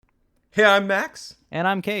Hey, I'm Max. And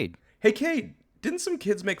I'm Cade. Hey, Cade, didn't some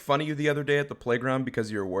kids make fun of you the other day at the playground because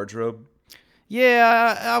of your wardrobe?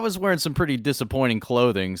 Yeah, I was wearing some pretty disappointing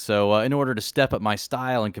clothing, so in order to step up my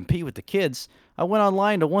style and compete with the kids, I went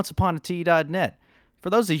online to onceuponat.net. For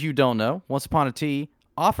those of you who don't know, Once Upon a Tea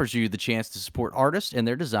offers you the chance to support artists and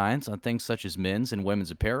their designs on things such as men's and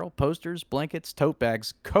women's apparel, posters, blankets, tote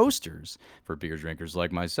bags, coasters for beer drinkers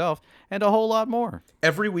like myself, and a whole lot more.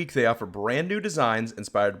 Every week they offer brand new designs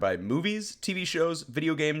inspired by movies, TV shows,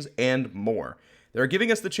 video games, and more. They're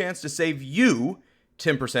giving us the chance to save you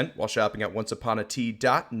 10% while shopping at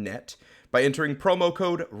onceuponat.net by entering promo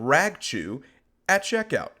code RAGCHEW at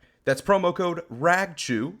checkout. That's promo code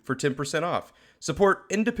RAGCHEW for 10% off. Support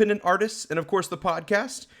independent artists and, of course, the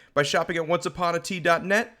podcast by shopping at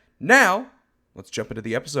onceuponat.net. Now, let's jump into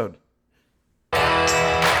the episode.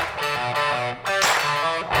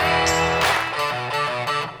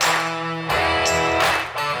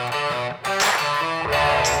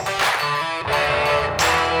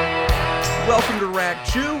 Welcome to Rag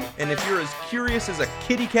Chew, and if you're as curious as a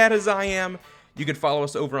kitty cat as I am, you can follow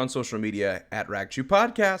us over on social media at Rag Chew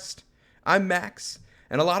Podcast. I'm Max,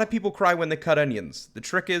 and a lot of people cry when they cut onions. The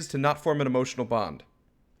trick is to not form an emotional bond.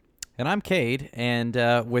 And I'm Cade, and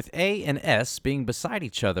with A and S being beside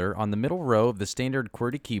each other on the middle row of the standard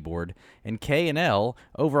QWERTY keyboard, and K and L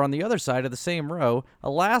over on the other side of the same row,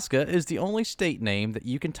 Alaska is the only state name that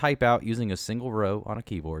you can type out using a single row on a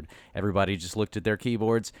keyboard. Everybody just looked at their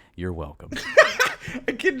keyboards. You're welcome.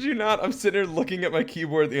 I kid you not, I'm sitting here looking at my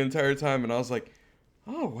keyboard the entire time, and I was like,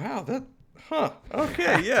 oh, wow,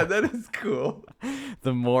 okay, yeah, that is cool.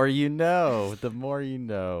 The more you know, the more you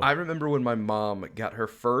know. I remember when my mom got her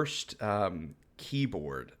first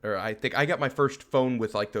keyboard, or I think I got my first phone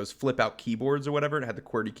with like those flip out keyboards or whatever. It had the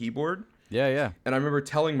QWERTY keyboard. Yeah. And I remember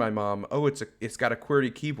telling my mom, "Oh, it's got a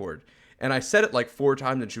QWERTY keyboard." And I said it like 4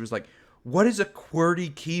 times, and she was like, "What is a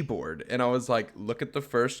QWERTY keyboard?" And I was like, "Look at the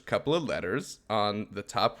first couple of letters on the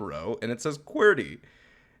top row, and it says QWERTY."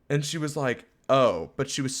 And she was like, "Oh," but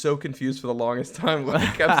she was so confused for the longest time. Like,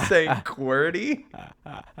 I kept saying QWERTY.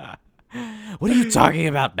 What are you talking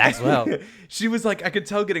about, Maxwell? She was like, I could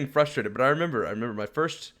tell getting frustrated, but I remember my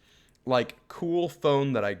first like cool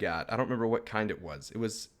phone that I got. I don't remember what kind it was. It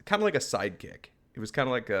was kind of like a Sidekick. It was kind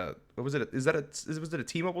of like what was it? Was it a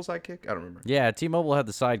T-Mobile Sidekick? I don't remember. Yeah, T-Mobile had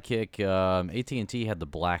the Sidekick. AT&T had the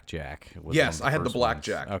Blackjack. Yes, I had the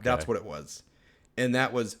Blackjack. Okay. That's what it was. And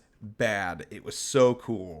that was bad. It was so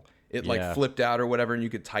cool. It like flipped out or whatever, and you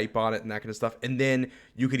could type on it and that kind of stuff. And then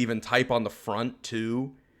you could even type on the front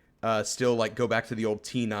too. Still like go back to the old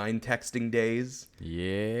T9 texting days.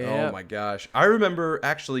 Yeah. Oh my gosh. I remember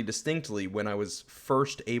actually distinctly when I was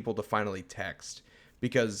first able to finally text,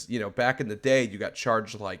 because, you know, back in the day you got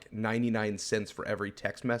charged like 99 cents for every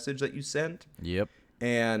text message that you sent. Yep.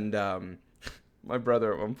 And my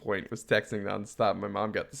brother at one point was texting nonstop. My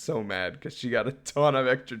mom got so mad because she got a ton of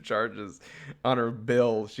extra charges on her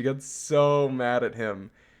bill. She got so mad at him.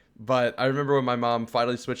 But I remember when my mom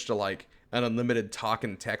finally switched to like an unlimited talk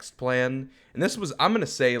and text plan. And this was, I'm going to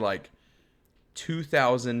say like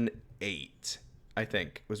 2008, I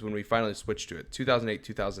think, was when we finally switched to it. 2008,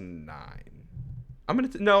 2009. I'm going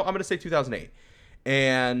to say 2008.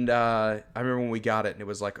 And I remember when we got it, and it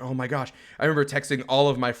was like, oh my gosh. I remember texting all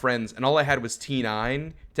of my friends, and all I had was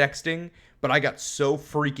T9 texting, but I got so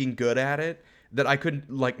freaking good at it that I could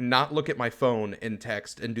like not look at my phone and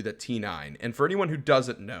text and do the T9. And for anyone who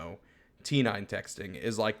doesn't know, T9 texting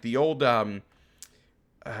is like the old,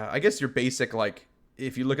 I guess your basic, like,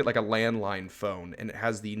 if you look at like a landline phone and it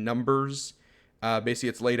has the numbers, basically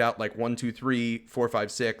it's laid out like 1, 2, 3, 4,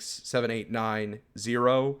 5, 6, 7, 8, 9,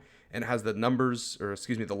 0, and it has the numbers, or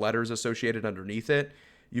excuse me, the letters associated underneath it.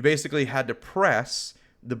 You basically had to press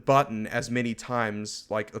the button as many times,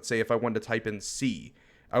 like, let's say if I wanted to type in C,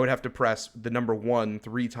 I would have to press the number 1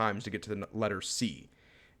 3 times to get to the letter C.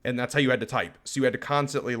 And that's how you had to type. So you had to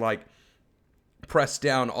constantly like press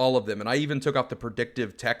down all of them. And I even took off the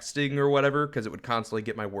predictive texting or whatever, because it would constantly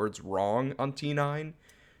get my words wrong on T9.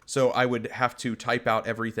 So I would have to type out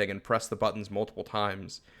everything and press the buttons multiple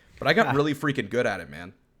times. But I got really freaking good at it,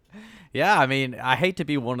 man. Yeah, I mean, I hate to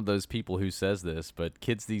be one of those people who says this, but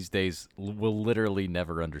kids these days will literally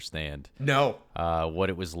never understand what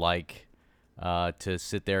it was like to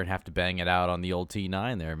sit there and have to bang it out on the old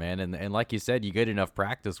T9 there, man. And like you said, you get enough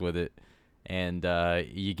practice with it, and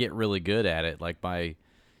you get really good at it. Like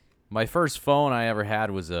my first phone I ever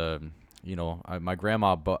had was my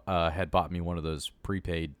grandma had bought me one of those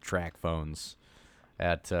prepaid track phones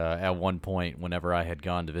at one point whenever I had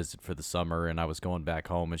gone to visit for the summer and I was going back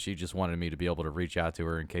home, and she just wanted me to be able to reach out to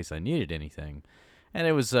her in case I needed anything. And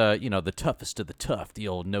it was, the toughest of the tough, the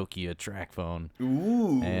old Nokia track phone.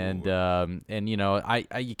 Ooh. And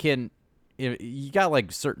you can, you got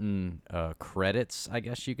like certain credits, I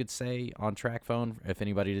guess you could say, on track phone if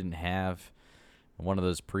anybody didn't have one of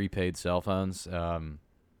those prepaid cell phones. It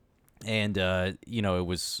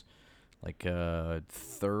was like a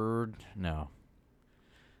third, no.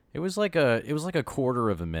 It was like a quarter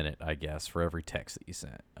of a minute, I guess, for every text that you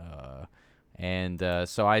sent.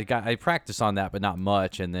 So I practiced on that, but not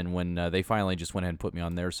much. And then when they finally just went ahead and put me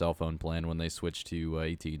on their cell phone plan when they switched to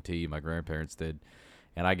AT&T, my grandparents did,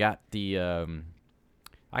 and I got the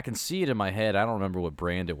I can see it in my head. I don't remember what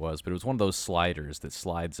brand it was, but it was one of those sliders that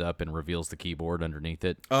slides up and reveals the keyboard underneath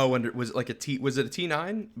it. Oh, was it like a T? Was it a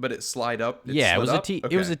T9? But it slide up. Yeah, it was up? a T.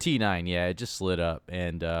 Okay. It was a T9. Yeah, it just slid up,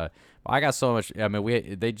 and I got so much. I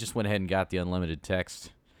mean, they just went ahead and got the unlimited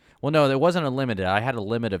text. Well, no, it wasn't unlimited. I had a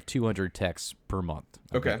limit of 200 texts per month.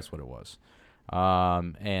 Okay, that's what it was. But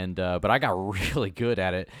I got really good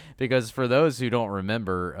at it because for those who don't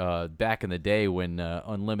remember, back in the day when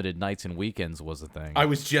unlimited nights and weekends was a thing. I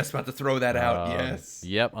was just about to throw that out. Yes.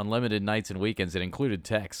 Yep, unlimited nights and weekends. It included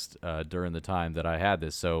text during the time that I had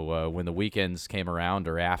this. So when the weekends came around,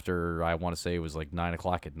 or after, I want to say it was like 9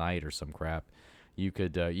 o'clock at night or some crap, you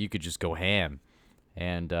could just go ham.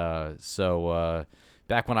 And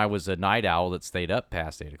back when I was a night owl that stayed up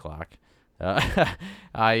past 8 o'clock.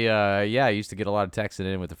 I used to get a lot of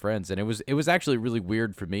texting in with the friends, and it was actually really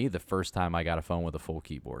weird for me the first time I got a phone with a full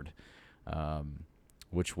keyboard,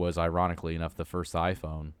 which was ironically enough the first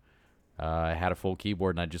iPhone. I had a full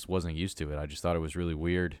keyboard, and I just wasn't used to it. I just thought it was really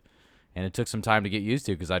weird, and it took some time to get used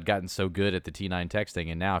to because I'd gotten so good at the T9 texting,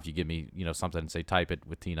 and now if you give me something and say type it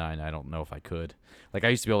with T9, I don't know if I could. Like I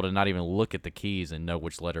used to be able to not even look at the keys and know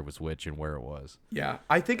which letter was which and where it was. Yeah,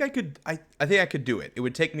 I think I could. I think I could do it. It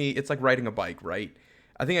would take me. It's like riding a bike, right?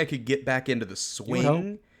 I think I could get back into the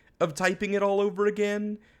swing of typing it all over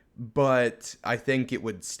again, but I think it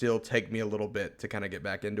would still take me a little bit to kind of get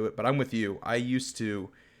back into it. But I'm with you. I used to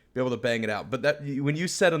be able to bang it out. But that when you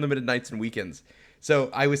said unlimited nights and weekends, so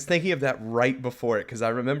I was thinking of that right before it because I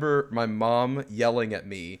remember my mom yelling at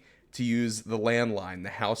me to use the landline, the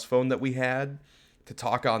house phone that we had, to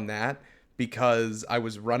talk on that because I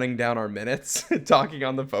was running down our minutes talking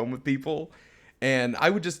on the phone with people. And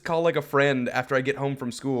I would just call like a friend after I get home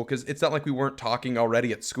from school because it's not like we weren't talking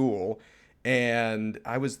already at school. And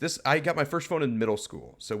I got my first phone in middle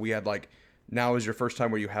school. So we had like, now is your first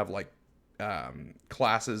time where you have like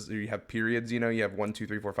classes, or you have periods, you have 1, 2,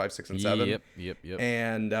 3, 4, 5, 6, and 7. Yep.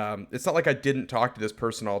 And it's not like I didn't talk to this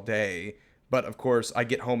person all day, but of course I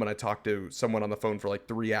get home and I talk to someone on the phone for like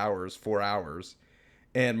 3 hours, 4 hours.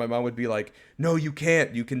 And my mom would be like, no, you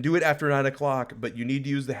can't. You can do it after 9 o'clock, but you need to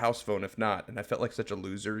use the house phone if not. And I felt like such a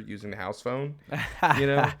loser using the house phone,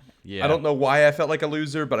 Yeah. I don't know why I felt like a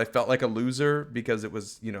loser, but I felt like a loser because it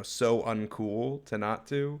was, so uncool to not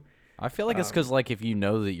to. I feel like it's because, like, if you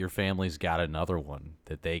know that your family's got another one,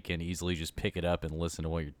 that they can easily just pick it up and listen to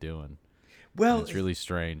what you're doing. Well, and it's really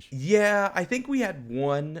strange. Yeah, I think we had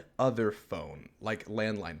one other phone, like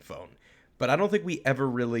landline phone, but I don't think we ever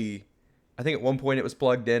really. I think at one point it was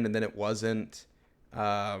plugged in and then it wasn't.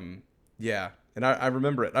 Yeah, and I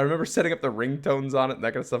remember it. I remember setting up the ringtones on it and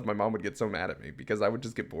that kind of stuff. My mom would get so mad at me because I would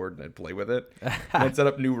just get bored and I'd play with it. And I'd set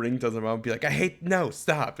up new ringtones and my mom would be like, no,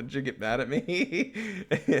 stop. And she'd get mad at me.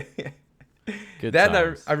 Good that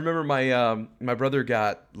times. I remember my brother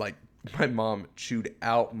got, like, my mom chewed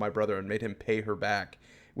out my brother and made him pay her back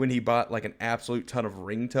when he bought like an absolute ton of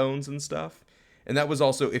ringtones and stuff. And that was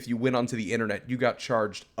also, if you went onto the internet, you got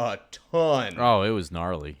charged a ton. Oh, it was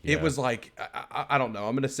gnarly. Yeah. It was like, I don't know.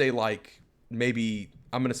 I'm going to say like maybe,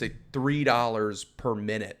 I'm going to say $3 per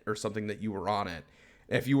minute or something that you were on it.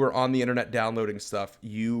 If you were on the internet downloading stuff,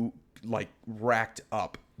 you like racked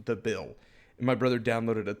up the bill. And my brother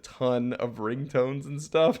downloaded a ton of ringtones and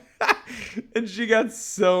stuff. And she got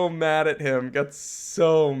so mad at him,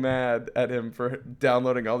 for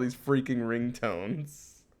downloading all these freaking ringtones.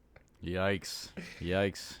 Yikes.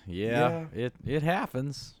 Yeah. It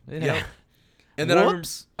happens. Yeah. And then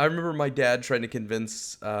I remember my dad trying to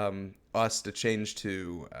convince us to change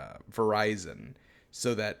to Verizon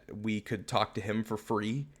so that we could talk to him for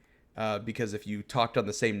free. Because if you talked on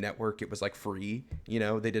the same network, it was like free.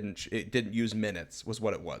 It didn't use minutes was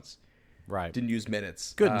what it was. Right. Didn't use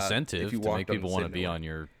minutes. Good incentive to make people want to be on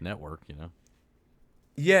your network,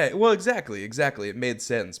 Yeah, well, exactly. It made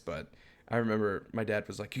sense, but I remember my dad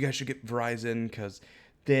was like, "You guys should get Verizon because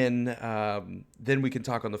then we can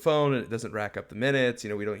talk on the phone and it doesn't rack up the minutes.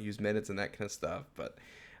 We don't use minutes and that kind of stuff." But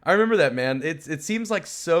I remember that, man. It seems like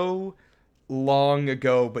so long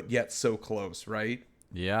ago, but yet so close, right?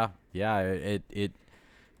 Yeah. It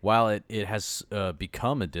while it has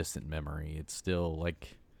become a distant memory, it's still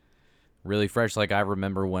like really fresh. Like I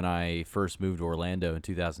remember when I first moved to Orlando in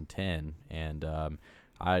 2010, and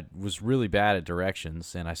I was really bad at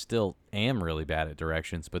directions, and I still am really bad at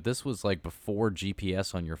directions. But this was like before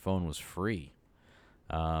GPS on your phone was free.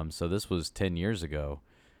 So this was 10 years ago.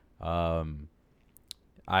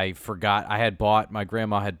 I forgot my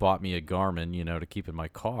grandma had bought me a Garmin, to keep in my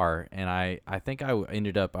car, and I think I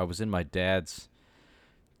was in my dad's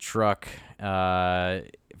truck.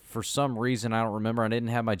 For some reason, I don't remember. I didn't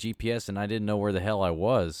have my GPS, and I didn't know where the hell I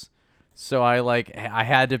was. So I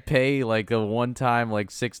had to pay like a one-time like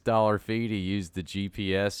 $6 fee to use the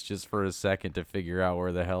GPS just for a second to figure out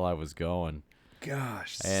where the hell I was going.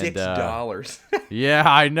 Gosh, And $6. yeah,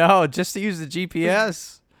 I know, just to use the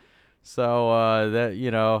GPS. So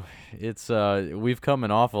it's we've come an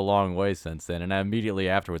awful long way since then. And immediately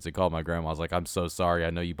afterwards, I called my grandma. I was like, "I'm so sorry. I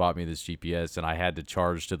know you bought me this GPS, and I had to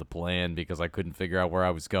charge to the plan because I couldn't figure out where I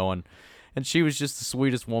was going." And she was just the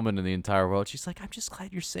sweetest woman in the entire world. She's like, "I'm just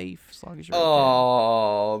glad you're safe as long as you're okay."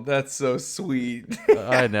 Oh, that's so sweet.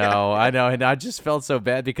 I know, and I just felt so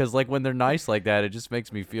bad because like when they're nice like that, it just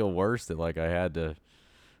makes me feel worse that like I had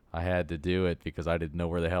to do it because I didn't know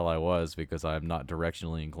where the hell I was because I'm not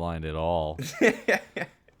directionally inclined at all.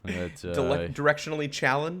 But, Directionally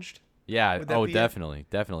challenged? yeah. Oh, be it?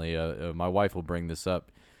 definitely. My wife will bring this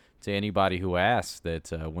up to anybody who asks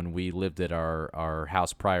that when we lived at our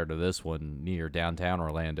house prior to this one near downtown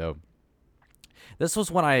Orlando. This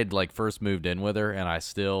was when I had like first moved in with her, and I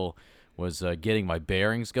still was getting my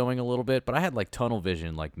bearings going a little bit, but I had like tunnel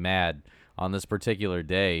vision like mad on this particular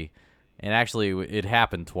day. And actually, it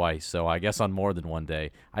happened twice, so I guess on more than one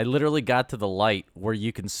day. I literally got to the light where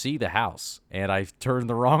you can see the house, and I turned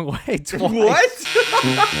the wrong way twice. What?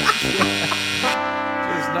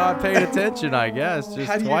 Just not paying attention, I guess.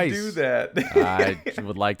 Just How do twice. you do that? I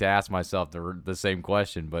would like to ask myself the same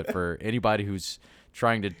question, but for anybody who's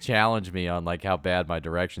trying to challenge me on like how bad my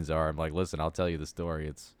directions are, I'm like, listen, I'll tell you the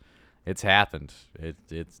story. It's happened. It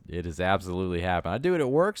has absolutely happened. I do it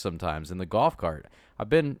at work sometimes in the golf cart. I've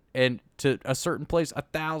been to a certain place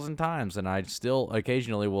 1,000 times, and I still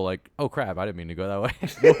occasionally will like, oh crap, I didn't mean to go that way.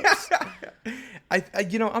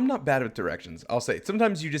 I'm not bad with directions. I'll say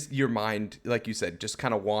sometimes your mind, like you said, just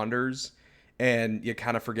kind of wanders, and you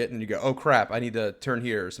kind of forget, and you go, oh crap, I need to turn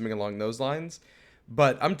here or something along those lines.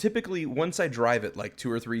 But I'm typically, once I drive it like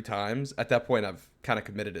 2 or 3 times, at that point I've kind of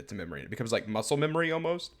committed it to memory. It becomes like muscle memory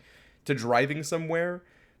almost to driving somewhere.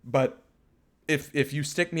 But if you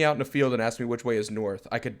stick me out in a field and ask me which way is north,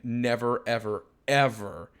 I could never, ever,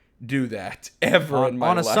 ever do that ever in my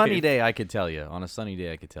life. On a sunny day, I could tell you. On a sunny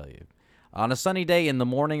day, I could tell you. On a sunny day in the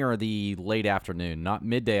morning or the late afternoon, not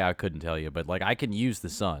midday, I couldn't tell you. But like I can use the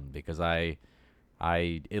sun because I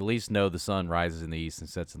at least know the sun rises in the east and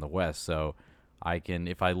sets in the west. So I can,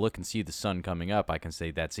 if I look and see the sun coming up, I can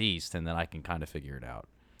say that's east, and then I can kind of figure it out.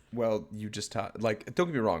 Well, you just taught, like, don't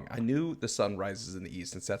get me wrong. I knew the sun rises in the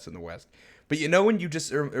east and sets in the west. But when you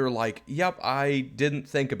just are like, yep, I didn't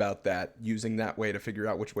think about that using that way to figure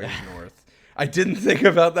out which way is north. I didn't think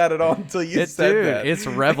about that at all until you said that. It's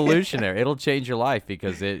revolutionary. It'll change your life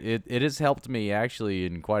because it has helped me actually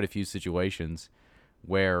in quite a few situations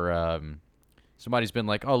where somebody's been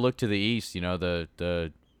like, oh, look to the east,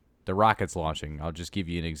 the rocket's launching. I'll just give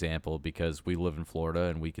you an example because we live in Florida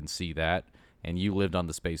and we can see that. And you lived on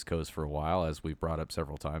the Space Coast for a while, as we've brought up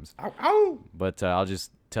several times. Ow, ow. But I'll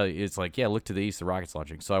just tell you, it's like, yeah, look to the east, the rocket's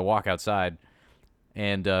launching. So I walk outside,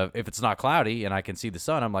 and if it's not cloudy and I can see the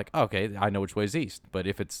sun, I'm like, okay, I know which way is east. But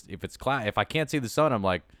if if I can't see the sun, I'm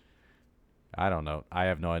like, I don't know. I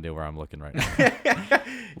have no idea where I'm looking right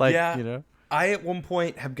now. Yeah. I at one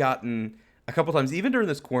point have gotten a couple times, even during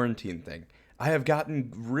this quarantine thing, I have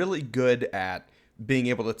gotten really good at being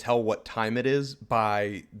able to tell what time it is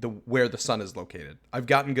by where the sun is located. I've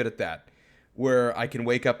gotten good at that, where I can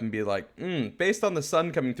wake up and be like, based on the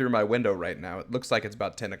sun coming through my window right now, it looks like it's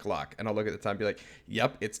about 10 o'clock. And I'll look at the time and be like,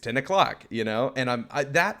 yep, it's 10 o'clock, And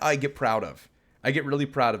I get proud of. I get really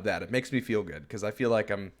proud of that. It makes me feel good because I feel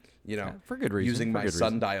like I'm, for good reason, using my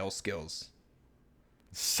sundial skills.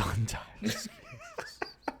 Sundial skills.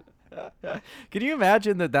 Can you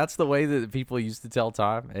imagine that's the way that people used to tell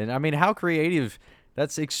time? And I mean, how creative.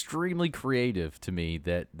 That's extremely creative to me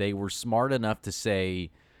that they were smart enough to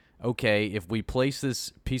say, okay, if we place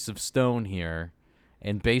this piece of stone here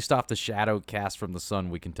and based off the shadow cast from the sun,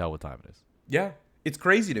 we can tell what time it is. Yeah, it's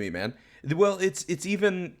crazy to me, man. Well, it's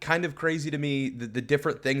even kind of crazy to me the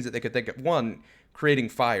different things that they could think of. One, creating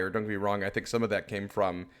fire. Don't get me wrong. I think some of that came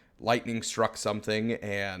from lightning struck something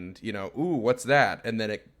and, ooh, what's that? And then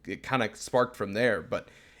it kind of sparked from there. But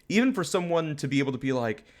even for someone to be able to be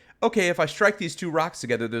like, okay, if I strike these two rocks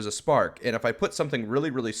together, there's a spark. And if I put something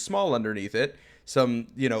really, really small underneath it, some,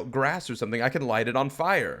 grass or something, I can light it on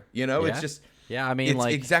fire. It's Yeah. just, Yeah, I mean, it's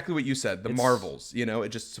like, exactly what you said. The it's marvels, it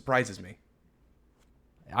just surprises me.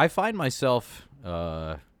 I find myself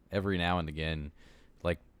every now and again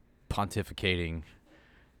like pontificating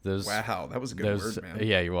those Wow, that was a good word, man.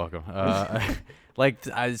 Yeah, you're welcome. Like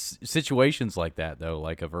situations like that though,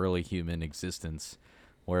 like of early human existence,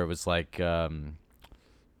 where it was like, what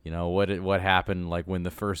happened, like when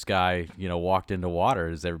the first guy, walked into water.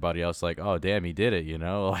 Is everybody else like, oh damn, he did it,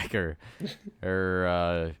 like or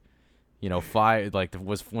fire, like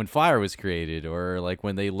was when fire was created, or like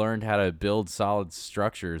when they learned how to build solid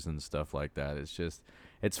structures and stuff like that.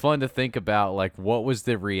 It's fun to think about, like, what was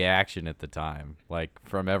the reaction at the time, like,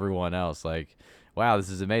 from everyone else. Like, wow,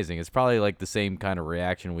 this is amazing. It's probably like the same kind of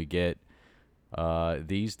reaction we get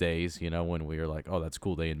these days, when we are like, oh, that's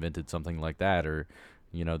cool, they invented something like that, or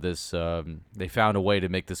this they found a way to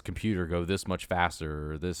make this computer go this much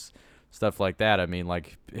faster, or this stuff like that. I mean,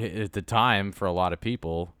 like, at the time, for a lot of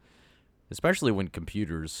people, especially when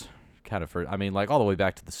computers kind of first, I mean, like, all the way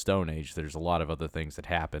back to the Stone Age, there's a lot of other things that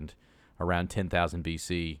happened around 10,000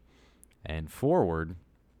 BC and forward.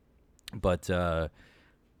 But,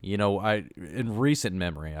 in recent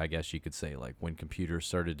memory, I guess you could say, like, when computers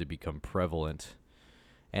started to become prevalent,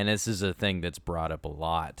 and this is a thing that's brought up a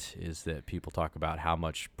lot, is that people talk about how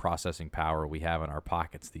much processing power we have in our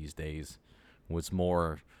pockets these days was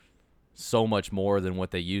so much more than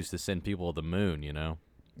what they used to send people to the moon,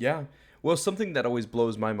 Yeah. Well, something that always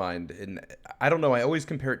blows my mind, and I don't know, I always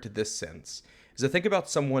compare it to this sense, is I think about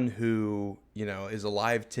someone who, is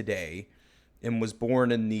alive today and was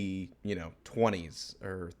born in the, 20s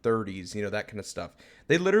or 30s, that kind of stuff.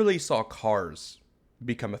 They literally saw cars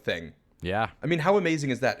become a thing. Yeah. I mean, how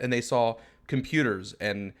amazing is that? And they saw computers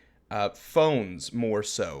and phones more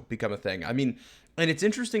so become a thing. I mean, and it's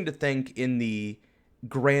interesting to think in the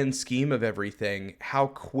grand scheme of everything, how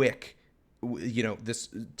quick this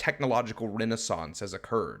technological renaissance has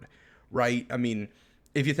occurred, right? I mean,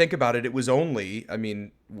 if you think about it, it was only,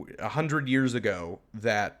 100 years ago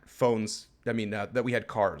that that we had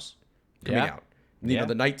cars coming out. The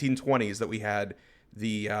 1920s that we had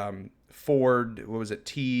the Ford, what was it,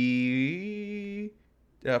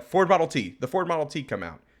 Ford Model T, the Ford Model T come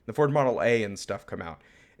out, the Ford Model A and stuff come out.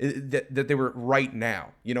 That they were right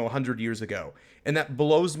now, 100 years ago. And that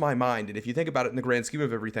blows my mind. And if you think about it in the grand scheme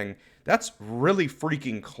of everything, that's really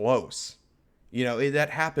freaking close. That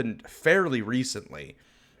happened fairly recently.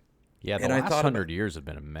 Yeah, the last 100 years have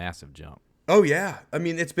been a massive jump. Oh, yeah. I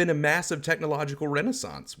mean, it's been a massive technological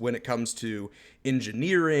renaissance when it comes to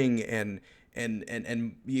engineering and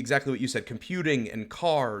exactly what you said, computing and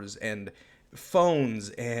cars and phones,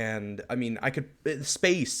 and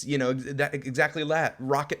space, exactly that,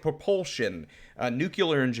 rocket propulsion,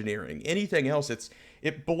 nuclear engineering, anything else.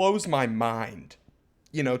 It blows my mind,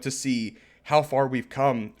 to see how far we've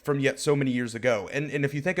come from yet so many years ago. And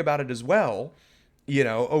if you think about it as well,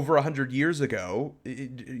 over 100 years ago,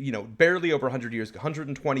 barely over 100 years,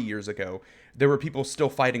 120 years ago, there were people still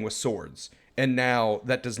fighting with swords, and now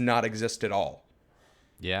that does not exist at all.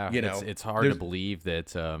 Yeah, it's hard to believe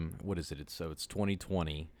that. What is it? It's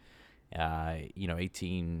 2020. The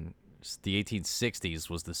 1860s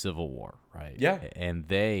was the Civil War, right? Yeah, and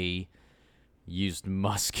they used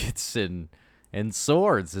muskets and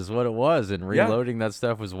swords is what it was, and reloading that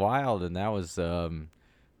stuff was wild, and that was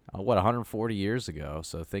 140 years ago.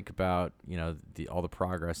 So think about all the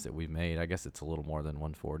progress that we've made. I guess it's a little more than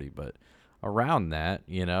 140, but around that,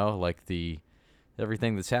 like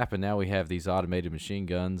everything that's happened now, we have these automated machine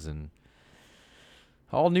guns and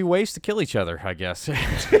all new ways to kill each other, I guess.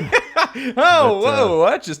 Whoa,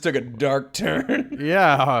 that just took a dark turn.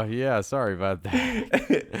 Yeah, sorry about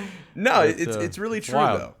that. No, it's really true,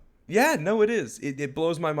 wild, though. Yeah, no, it is. It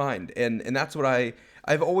blows my mind, and that's what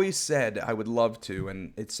I've always said I would love to,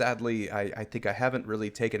 and it's sadly I think I haven't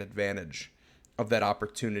really taken advantage of that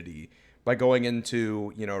opportunity by going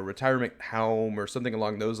into, a retirement home or something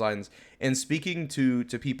along those lines and speaking to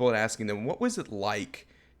people and asking them, what was it like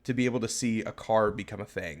to be able to see a car become a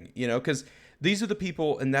thing? Because these are the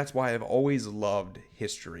people, and that's why I've always loved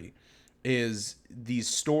history, is these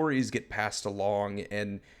stories get passed along,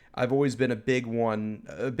 and I've always been a big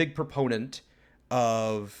proponent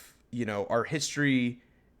of, our history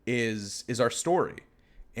is our story.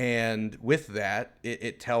 And with that,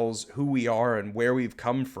 it tells who we are and where we've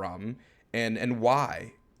come from and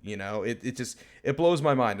why. It blows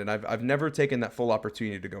my mind, and I've never taken that full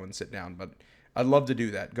opportunity to go and sit down, but I'd love to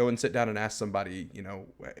do that. Go and sit down and ask somebody,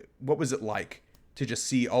 what was it like to just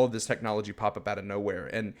see all of this technology pop up out of nowhere.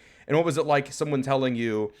 And what was it like? Someone telling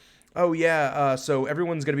you, "Oh yeah, so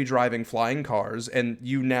everyone's going to be driving flying cars," and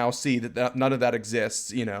you now see that none of that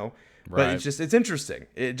exists, you know. But Right. it's interesting.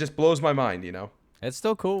 It just blows my mind, you know. It's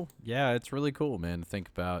still cool. Yeah, it's really cool, man, to think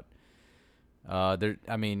about. There,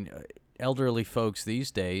 I mean, elderly folks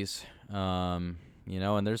these days, you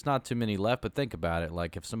know, and there's not too many left. But think about it.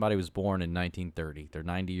 Like if somebody was born in 1930, they're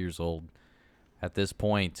 90 years old at this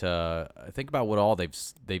point. Think about what all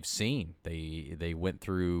they've seen. They went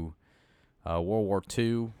through World War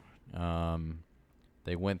II.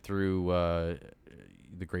 They went through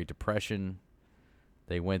the Great Depression.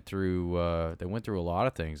 They went through a lot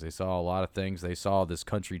of things. They saw a lot of things. They saw this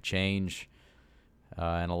country change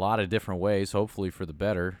in a lot of different ways, hopefully for the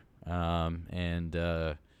better.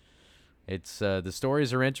 And it's the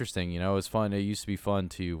stories are interesting. You know, it's fun. It used to be fun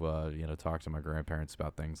to you know, talk to my grandparents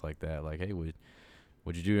about things like that. Like, hey,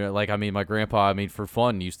 would you do that? Like, I mean, my grandpa, I mean, for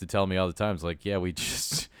fun, used to tell me all the time. It's like, yeah, we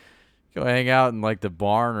just go hang out in like the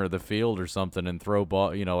barn or the field or something and throw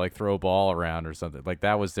ball, you know, like throw a ball around or something. Like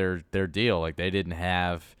that was their deal. Like they didn't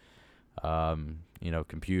have, you know,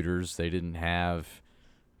 computers. They didn't have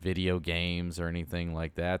video games or anything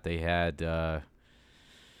like that. They had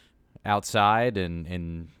outside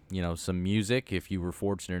and you know, some music if you were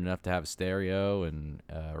fortunate enough to have a stereo and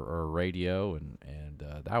or a radio and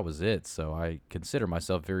that was it. So I consider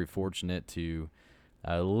myself very fortunate to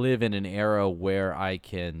live in an era where I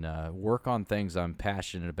can work on things I'm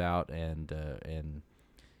passionate about and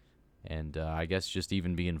I guess just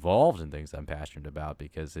even be involved in things I'm passionate about,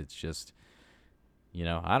 because it's just, you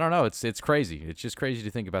know, I don't know, it's crazy. It's just crazy to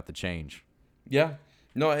think about the change. Yeah.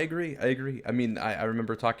 No, I agree. I agree. I mean, I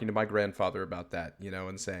remember talking to my grandfather about that, you know,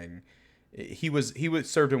 and saying he was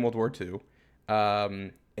served in World War II,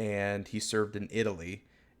 and he served in Italy.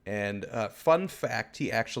 And fun fact,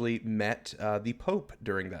 he actually met the Pope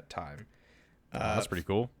during that time. Oh, that's pretty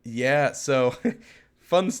cool. Yeah. So,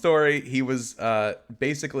 fun story. He was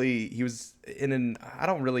basically he was in an, I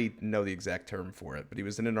don't really know the exact term for it, but he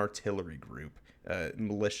was in an artillery group,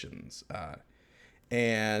 militians,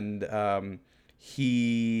 and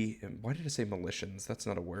he, why did I say militians? That's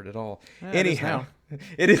not a word at all. Anyhow,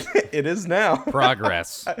 it is now.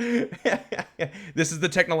 Progress. This is the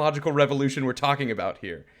technological revolution we're talking about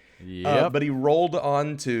here. Yep. But he rolled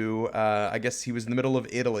onto, I guess he was in the middle of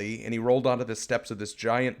Italy, and he rolled onto the steps of this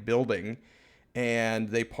giant building, and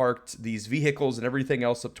they parked these vehicles and everything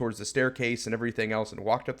else up towards the staircase and everything else, and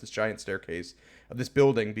walked up this giant staircase of this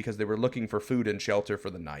building because they were looking for food and shelter for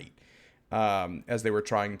the night, as they were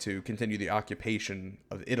trying to continue the occupation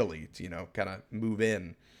of Italy to, you know, kind of move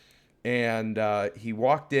in. And he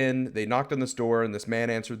walked in, they knocked on this door, and this man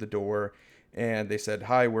answered the door, and they said,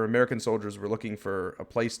 "Hi, we're American soldiers. We're looking for a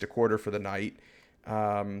place to quarter for the night,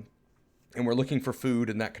 and we're looking for food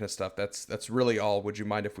and that kind of stuff. That's really all. Would you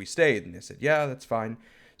mind if we stayed?" And they said, "Yeah, that's fine."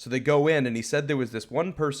 So they go in, and he said there was this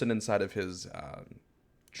one person inside of his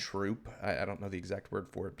troop. I don't know the exact word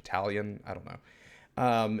for it. Battalion. I don't know.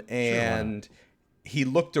 And he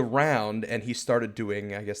looked around, and he started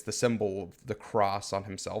doing, I guess, the symbol of the cross on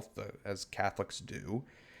himself, as Catholics do.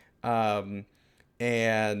 And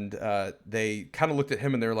they kind of looked at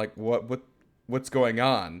him, and they're like, what's going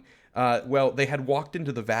on?" Well, they had walked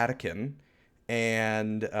into the Vatican,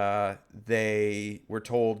 and they were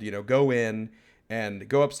told, you know, go in and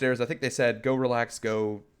go upstairs. I think they said, go relax,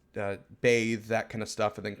 go bathe, that kind of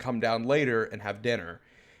stuff, and then come down later and have dinner.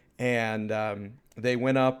 And they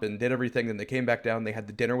went up and did everything. Then they came back down. They had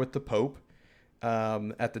the dinner with the Pope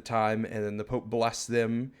at the time, and then the Pope blessed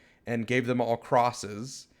them and gave them all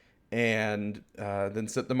crosses, and then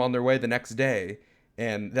sent them on their way the next day.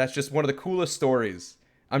 And that's just one of the coolest stories.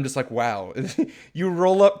 I'm just like, wow, you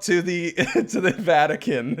roll up to the to the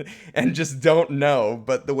Vatican and just don't know.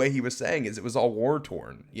 But the way he was saying is it was all war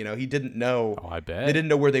torn. You know, he didn't know. Oh, I bet. They didn't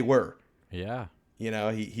know where they were. Yeah. You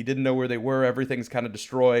know, he didn't know where they were. Everything's kind of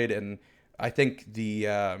destroyed. And I think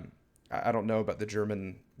I don't know about the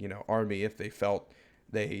German, you know, army, if they felt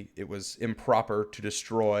it was improper to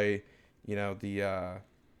destroy, you know, the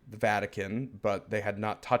Vatican, but they had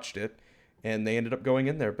not touched it, and they ended up going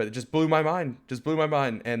in there. But it just blew my mind.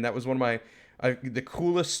 And that was one of the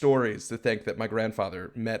coolest stories, to think that my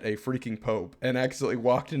grandfather met a freaking Pope and accidentally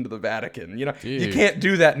walked into the Vatican. You know, Dude. You can't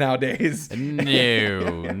do that nowadays.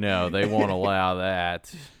 No, they won't allow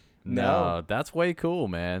that. No. That's way cool,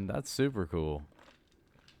 man. That's super cool.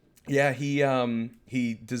 Yeah,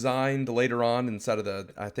 he designed later on inside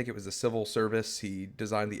of I think it was the civil service. He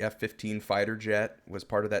designed the F-15 fighter jet, was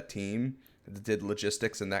part of that team, did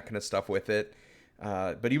logistics and that kind of stuff with it.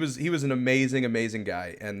 But he was an amazing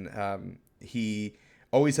guy, and he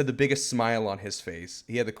always had the biggest smile on his face.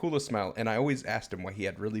 He had the coolest smile, and I always asked him why he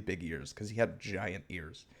had really big ears, because he had giant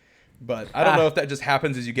ears. But I don't know if that just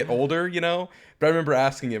happens as you get older, But I remember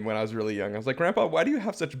asking him when I was really young. I was like, Grandpa, why do you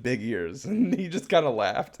have such big ears? And he just kind of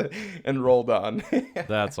laughed and rolled on.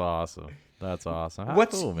 That's awesome. That's awesome. How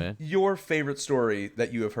What's cool, man. your favorite story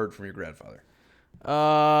that you have heard from your grandfather?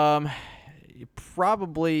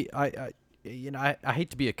 Probably I hate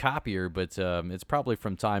to be a copier, but it's probably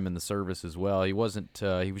from time in the service as well. He wasn't.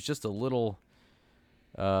 He was just a little.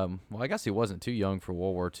 Well, I guess he wasn't too young for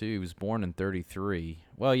World War II. He was born in 1933.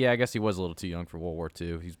 Well, yeah, I guess he was a little too young for World War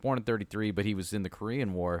II. He was born in 1933, but he was in the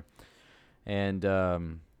Korean War, and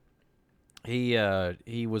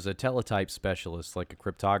he was a teletype specialist, like a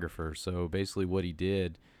cryptographer. So basically, what he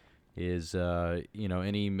did is,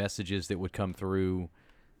 any messages that would come through,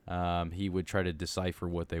 he would try to decipher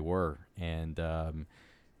what they were. And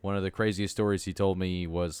one of the craziest stories he told me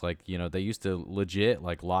was like, they used to legit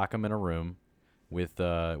like lock him in a room with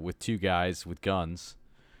two guys with guns,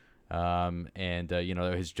 and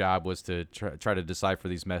his job was to try to decipher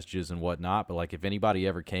these messages and whatnot. But like if anybody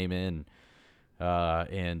ever came in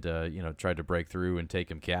and tried to break through and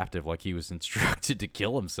take him captive, like he was instructed to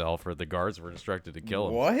kill himself, or the guards were instructed to kill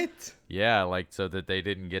him. What? Yeah, like so that they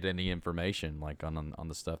didn't get any information like on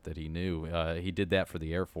the stuff that he knew. He did that for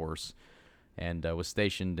the Air Force, and was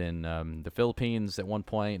stationed in the Philippines at one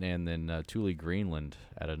point, and then Thule, Greenland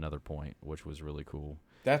at another point, which was really cool.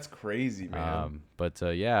 That's crazy, man.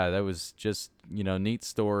 Yeah, that was just neat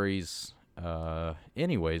stories.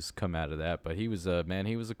 Anyways, come out of that. But he was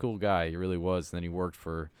he was a cool guy. He really was. And then he worked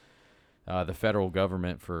for the federal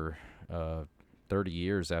government for 30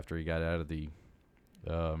 years after he got out of the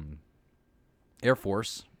Air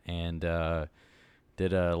Force, and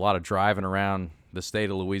did a lot of driving around the state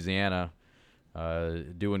of Louisiana,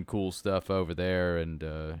 doing cool stuff over there. And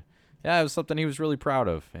it was something he was really proud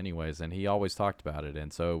of anyways, and he always talked about it.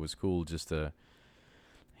 And so it was cool just to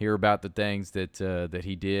hear about the things that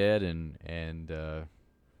he did and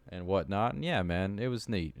whatnot. And yeah, man, it was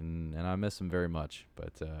neat, and I miss him very much.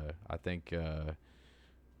 But I think I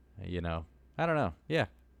don't know. Yeah,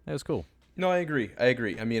 it was cool. No, I agree. I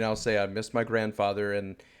mean, I'll say I miss my grandfather,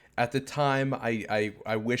 and at the time, I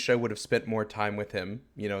wish I would have spent more time with him,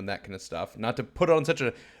 and that kind of stuff. Not to put on such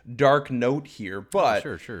a dark note here, but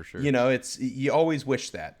sure. it's, you always wish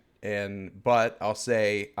that. But I'll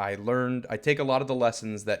say I take a lot of the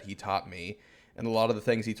lessons that he taught me and a lot of the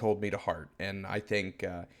things he told me to heart. And I think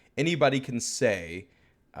anybody can say,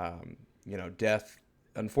 death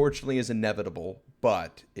unfortunately is inevitable,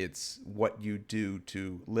 but it's what you do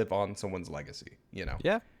to live on someone's legacy,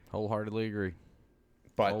 Yeah, wholeheartedly agree.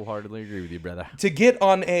 But wholeheartedly agree with you, brother. To get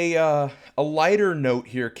on a lighter note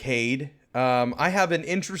here, Cade, I have an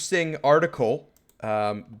interesting article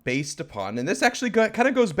based upon, and this actually kind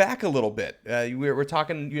of goes back a little bit. We're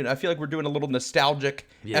talking, I feel like we're doing a little nostalgic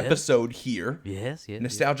episode here. Yes.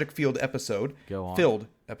 Nostalgic filled episode. Go on. Filled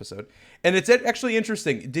episode. And it's actually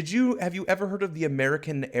interesting. Have you ever heard of the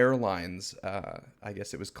American Airlines, I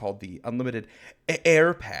guess it was called the Unlimited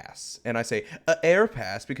Air Pass? And I say Air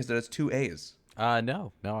Pass because it has two A's.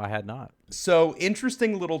 No, I had not. So,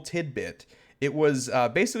 interesting little tidbit. It was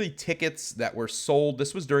basically tickets that were sold.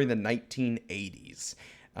 This was during the 1980s.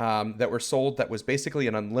 That were sold. That was basically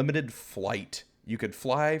an unlimited flight. You could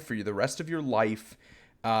fly for the rest of your life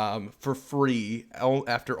for free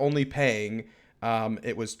after only paying.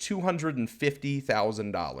 It was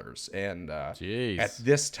 $250,000, and at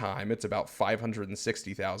this time, it's about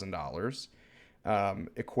 $560,000,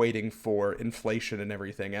 equating for inflation and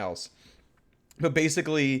everything else. But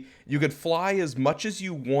basically, you could fly as much as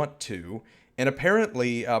you want to. And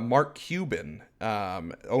apparently, Mark Cuban,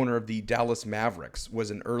 owner of the Dallas Mavericks, was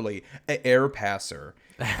an early air passer,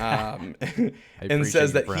 and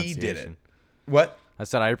says that he did it. What? I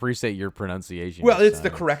said I appreciate your pronunciation. Well, it's the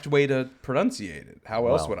correct way to pronunciate it. How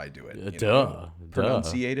else would I do it?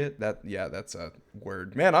 Pronunciate it? That's a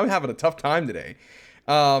word. Man, I'm having a tough time today.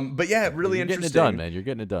 But yeah, really You're interesting. Getting it done, man. You're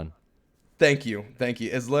getting it done. Thank you.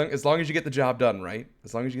 As long as you get the job done, right?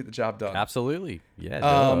 As long as you get the job done. Absolutely.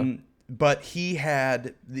 Yeah. But he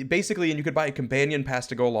had basically, and you could buy a companion pass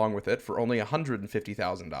to go along with it for only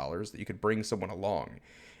 $150,000 that you could bring someone along.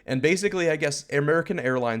 And basically, I guess American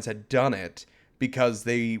Airlines had done it because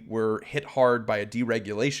they were hit hard by a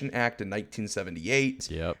deregulation act in 1978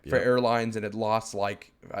 for airlines, and had lost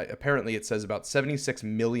apparently it says about $76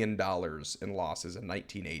 million in losses in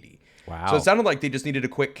 1980. Wow. So it sounded like they just needed a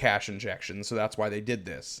quick cash injection, so that's why they did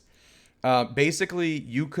this. Basically,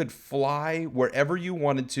 you could fly wherever you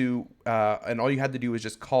wanted to, and all you had to do was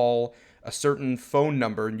just call a certain phone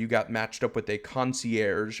number, and you got matched up with a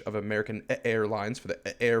concierge of American Airlines for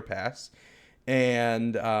the Air Pass,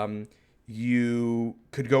 and you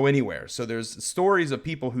could go anywhere. So there's stories of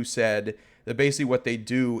people who said that basically what they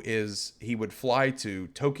do is he would fly to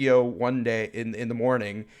Tokyo one day in the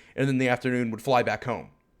morning, and then in the afternoon would fly back home.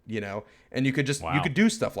 And you Wow. could do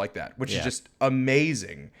stuff like that, which is Yeah. just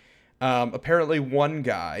amazing. Apparently, one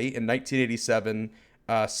guy in 1987,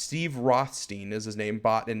 Steve Rothstein is his name,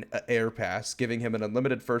 bought an Air Pass, giving him an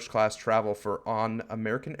unlimited first-class travel on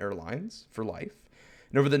American Airlines for life.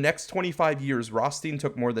 And over the next 25 years, Rothstein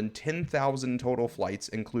took more than 10,000 total flights,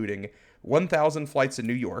 including 1,000 flights to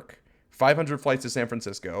New York, 500 flights to San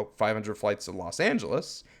Francisco, 500 flights to Los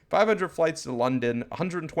Angeles, 500 flights to London,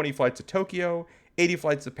 120 flights to Tokyo, 80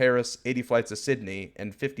 flights to Paris, 80 flights to Sydney,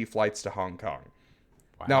 and 50 flights to Hong Kong.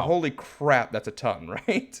 Now, Wow. holy crap, that's a ton,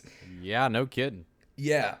 right? Yeah, no kidding.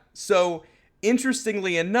 Yeah. So,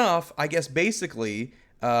 interestingly enough, I guess basically,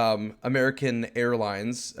 American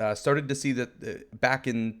Airlines started to see that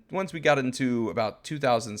once we got into about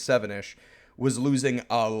 2007-ish, was losing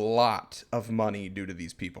a lot of money due to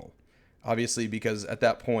these people. Obviously, because at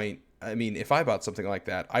that point, I mean, if I bought something like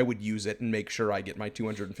that, I would use it and make sure I get my Of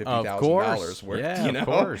 $250,000 course. worth. Yeah, You of know,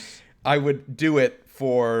 course. I would do it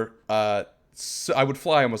for. So I would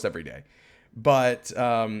fly almost every day, but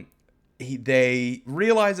they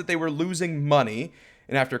realized that they were losing money,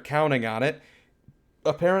 and after counting on it,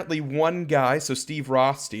 apparently one guy, so Steve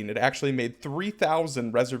Rothstein, had actually made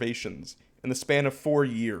 3,000 reservations in the span of 4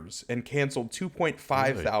 years and canceled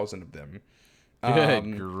 2.5 Really? thousand of them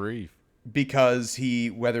Good grief. because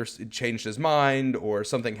whether it changed his mind or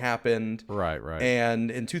something happened. Right, right.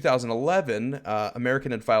 And in 2011,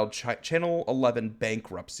 American had filed Channel 11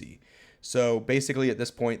 bankruptcy. So basically, at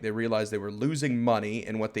this point, they realized they were losing money,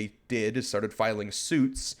 and what they did is started filing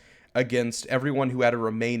suits against everyone who had a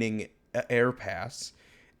remaining Air Pass,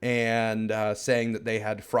 and saying that they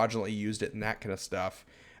had fraudulently used it and that kind of stuff.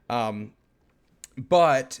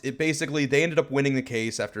 But it basically, they ended up winning the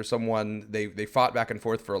case after they fought back and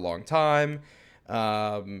forth for a long time,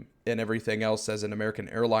 and everything else. As an American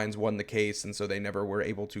Airlines won the case, and so they never were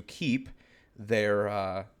able to keep their,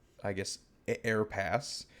 I guess, Air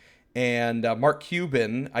Pass. And Mark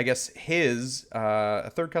Cuban, I guess a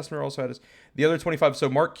third customer also had the other 25. So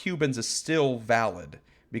Mark Cuban's is still valid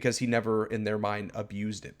because he never, in their mind,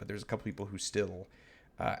 abused it. But there's a couple people who still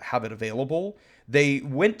have it available. They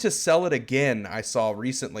went to sell it again, I saw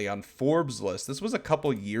recently on Forbes list. This was a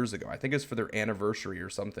couple years ago. I think it was for their anniversary or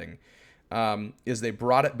something. Is they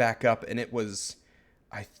brought it back up, and it was,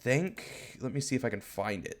 I think, let me see if I can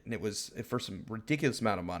find it. And it was for some ridiculous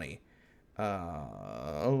amount of money.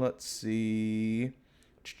 Let's see.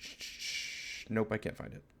 Nope, I can't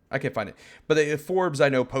find it. But Forbes, I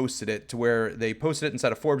know, posted it to where they posted it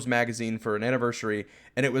inside of Forbes magazine for an anniversary,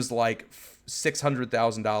 and it was like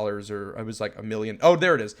 $600,000, or it was like $1 million. Oh,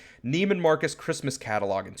 there it is. Neiman Marcus Christmas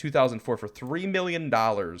catalog in 2004 for $3 million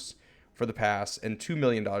for the pass and $2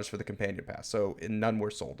 million for the companion pass. So none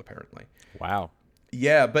were sold, apparently. Wow.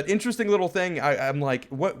 Yeah, but interesting little thing. I'm like,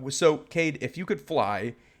 what? So, Cade, if you could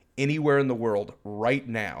fly anywhere in the world right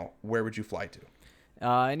now, where would you fly to?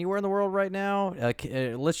 Anywhere in the world right now,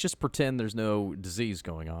 let's just pretend there's no disease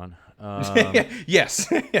going on.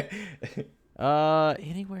 Yes.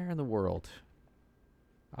 Anywhere in the world,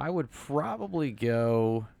 I would probably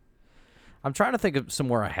go. I'm trying to think of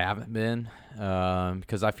somewhere I haven't been,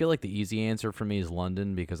 because I feel like the easy answer for me is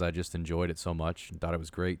London, because I just enjoyed it so much and thought it was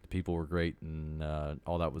great. The people were great, and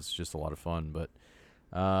all that was just a lot of fun. But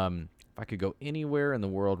if I could go anywhere in the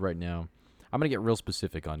world right now, I'm going to get real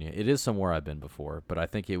specific on you. It is somewhere I've been before, but I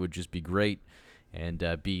think it would just be great and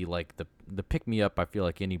be like the pick-me-up I feel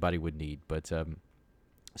like anybody would need. But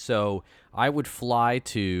so I would fly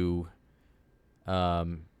to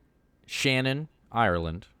Shannon,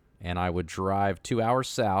 Ireland, and I would drive 2 hours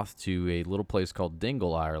south to a little place called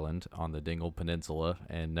Dingle, Ireland, on the Dingle Peninsula.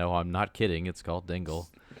 And no, I'm not kidding. It's called Dingle.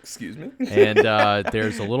 Excuse me. And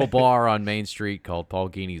there's a little bar on Main Street called Paul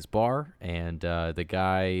Geeny's Bar. And the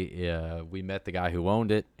guy, we met the guy who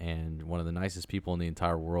owned it, and one of the nicest people in the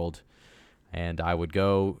entire world. And I would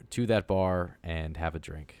go to that bar and have a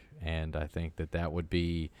drink. And I think that would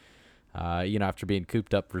be, after being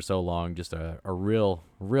cooped up for so long, just a real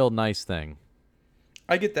nice thing.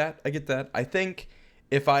 I get that. I think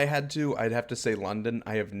if I had to, I'd have to say London.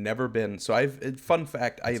 I have never been. So fun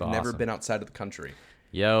fact, I have never awesome. been outside of the country.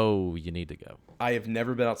 Yo, you need to go. I have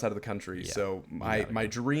never been outside of the country. Yeah, So my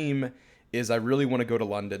dream is I really want to go to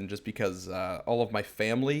London, just because all of my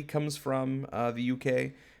family comes from the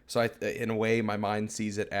UK. So in a way, my mind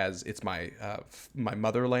sees it as it's my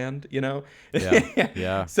motherland, you know? Yeah.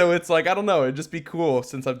 Yeah. So it's like, I don't know, it'd just be cool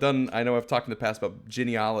since I know I've talked in the past about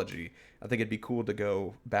genealogy. I think it'd be cool to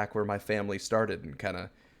go back where my family started and kind of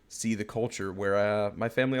see the culture where my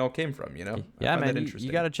family all came from, you know? Yeah, man,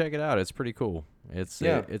 you got to check it out. It's pretty cool.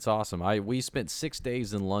 It's awesome. We spent 6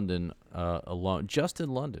 days in London alone, just in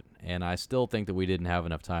London, and I still think that we didn't have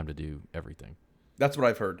enough time to do everything. That's what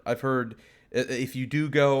I've heard. I've heard if you do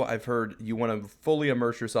go, I've heard you want to fully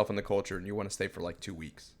immerse yourself in the culture and you want to stay for like 2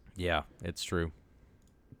 weeks. Yeah, it's true.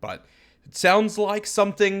 But it sounds like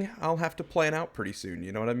something I'll have to plan out pretty soon.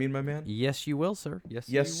 You know what I mean, my man? Yes, you will, sir.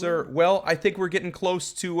 Yes, sir. Well, I think we're getting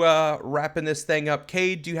close to wrapping this thing up.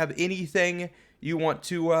 Cade, do you have anything you want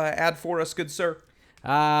to add for us, good sir?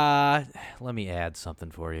 Let me add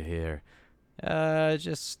something for you here.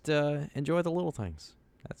 Just enjoy the little things.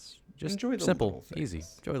 That's just simple, easy.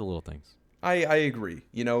 Enjoy the little things. I agree.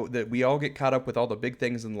 You know, that we all get caught up with all the big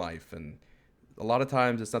things in life, and a lot of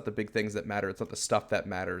times it's not the big things that matter. It's not the stuff that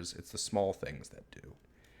matters. It's the small things that do.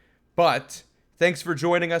 But thanks for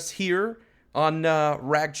joining us here on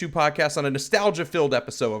Rag Chew Podcast on a nostalgia-filled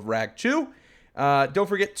episode of Rag Chew. Don't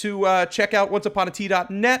forget to check out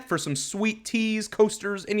onceuponatea.net for some sweet teas,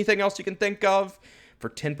 coasters, anything else you can think of. For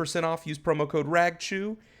 10% off, use promo code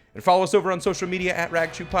RAGCHEW. And follow us over on social media at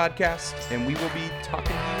RagChew Podcast. And we will be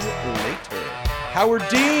talking to you later. Howard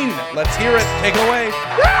Dean, let's hear it. Take it away.